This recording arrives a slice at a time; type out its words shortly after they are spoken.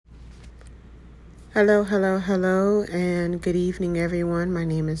Hello, hello, hello, and good evening, everyone. My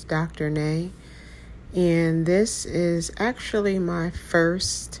name is Dr. Nay, and this is actually my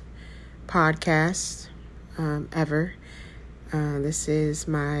first podcast ever. This is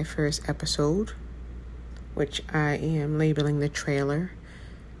my first episode, which I am labeling the trailer.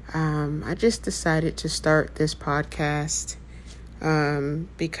 I just decided to start this podcast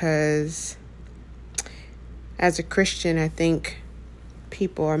because as a Christian, I think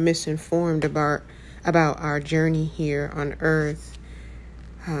people are misinformed about our journey here on earth.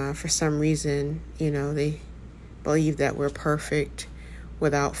 For some reason, they believe that we're perfect,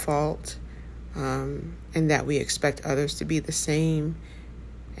 without fault, and that we expect others to be the same.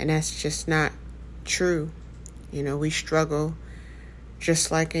 And that's just not true. We struggle just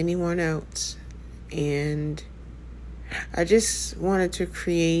like anyone else. And I just wanted to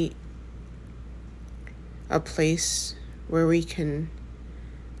create a place where we can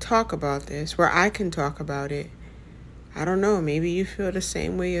talk about this, where I can talk about it. I don't know, maybe you feel the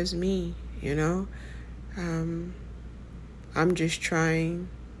same way as me, I'm just trying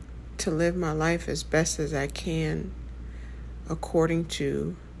to live my life as best as I can according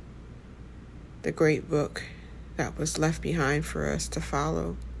to the great book that was left behind for us to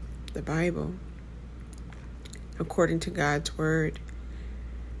follow, the Bible, according to God's word.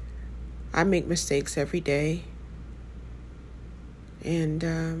 I make mistakes every day. And,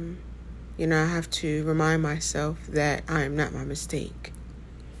 I have to remind myself that I am not my mistake.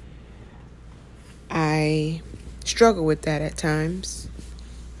 I struggle with that at times,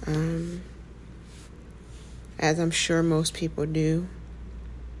 as I'm sure most people do.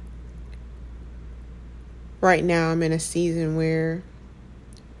 Right now, I'm in a season where,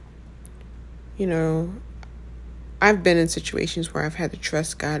 I've been in situations where I've had to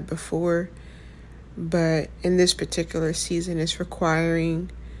trust God before, but in this particular season, it's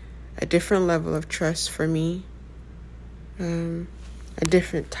requiring a different level of trust for me, a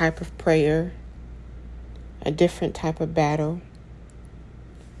different type of prayer, a different type of battle,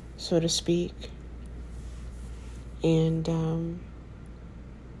 so to speak. And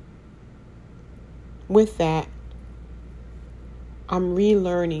with that, I'm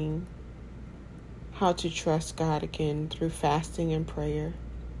relearning how to trust God again through fasting and prayer.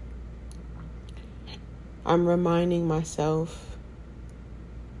 I'm reminding myself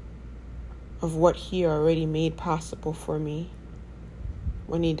of what He already made possible for me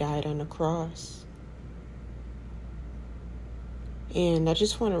when He died on the cross. And I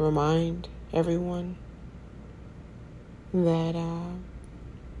just want to remind everyone that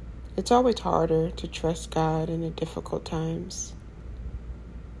it's always harder to trust God in the difficult times.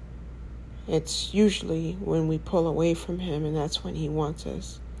 It's usually when we pull away from Him, and that's when He wants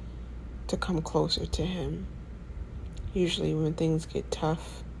us to come closer to Him. Usually when things get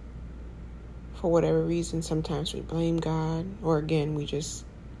tough, for whatever reason, sometimes we blame God, or again, we just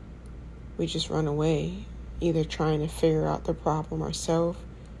run away, either trying to figure out the problem ourselves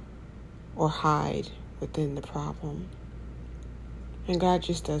or hide within the problem. And God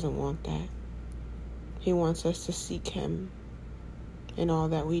just doesn't want that. He wants us to seek Him in all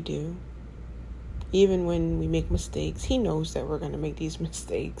that we do. Even when we make mistakes, He knows that we're going to make these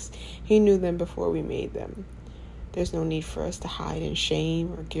mistakes. He knew them before we made them. There's no need for us to hide in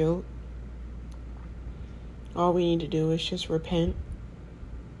shame or guilt. All we need to do is just repent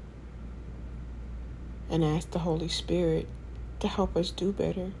and ask the Holy Spirit to help us do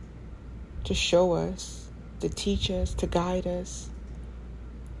better, to show us, to teach us, to guide us,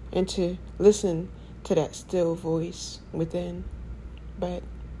 and to listen to that still voice within. But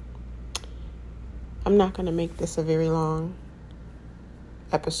I'm not going to make this a very long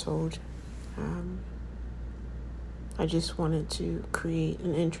episode. I just wanted to create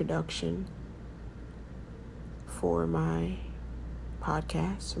an introduction for my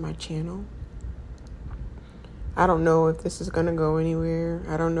podcast, my channel. I don't know if this is going to go anywhere.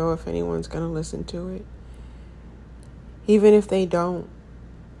 I don't know if anyone's going to listen to it. Even if they don't,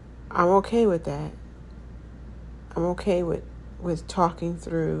 I'm okay with that. I'm okay with talking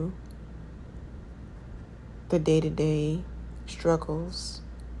through the day-to-day struggles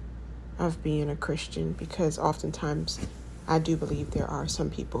of being a Christian, because oftentimes I do believe there are some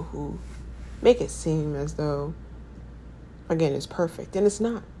people who make it seem as though, again, it's perfect, and it's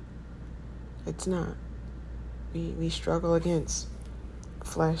not. It's not. We struggle against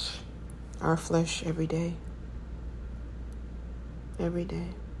our flesh every day. Every day.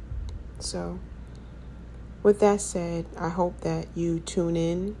 So, with that said, I hope that you tune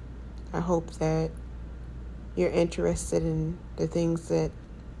in. I hope that you're interested in the things that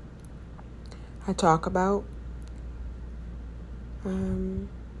I talk about.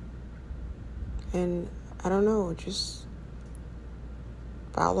 And I don't know, just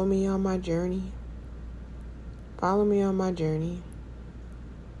follow me on my journey. Follow me on my journey.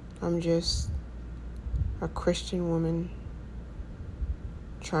 I'm just a Christian woman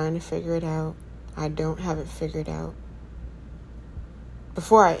trying to figure it out. I don't have it figured out.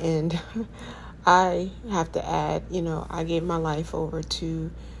 Before I end, I have to add, I gave my life over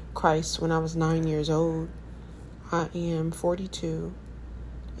to Christ when I was 9 years old. I am 42,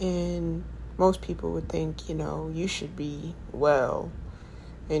 and most people would think, you should be well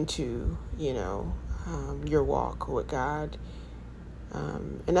into, your walk with God.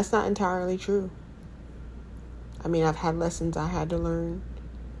 And that's not entirely true. I mean, I've had lessons I had to learn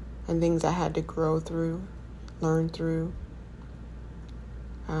and things I had to learn through.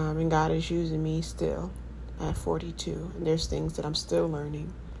 And God is using me still at 42. And there's things that I'm still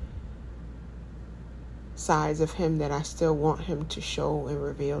learning. Sides of Him that I still want Him to show and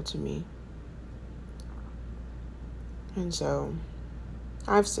reveal to me. And so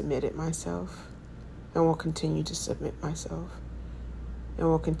I've submitted myself and will continue to submit myself and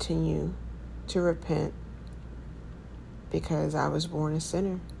will continue to repent because I was born a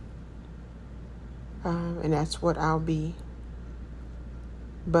sinner. And that's what I'll be.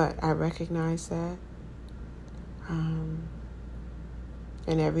 But I recognize that. And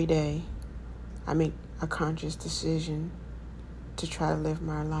every day I make a conscious decision to try to live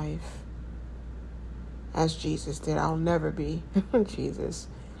my life as Jesus did. I'll never be Jesus,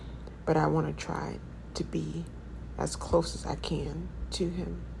 but I want to try to be as close as I can to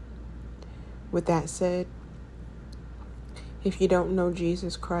Him. With that said, if you don't know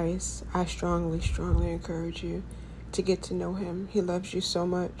Jesus Christ, I strongly encourage you to get to know Him. He loves you so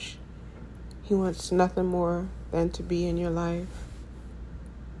much. He wants nothing more than to be in your life.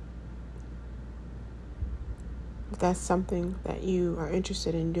 If that's something that you are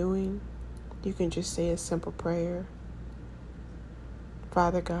interested in doing, you can just say a simple prayer.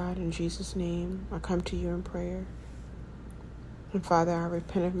 Father God, in Jesus' name, I come to you in prayer. And Father, I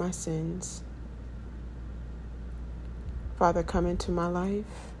repent of my sins. Father, come into my life,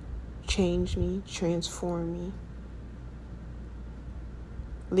 change me, transform me.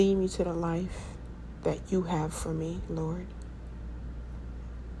 Lead me to the life that you have for me, Lord.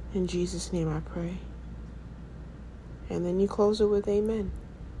 In Jesus' name I pray. And then you close it with amen.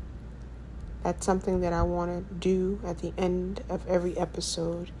 That's something that I want to do at the end of every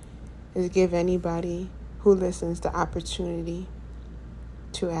episode, is give anybody who listens the opportunity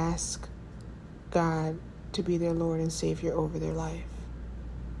to ask God to be their Lord and Savior over their life.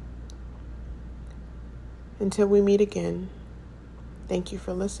 Until we meet again, thank you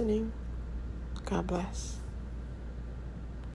for listening. God bless.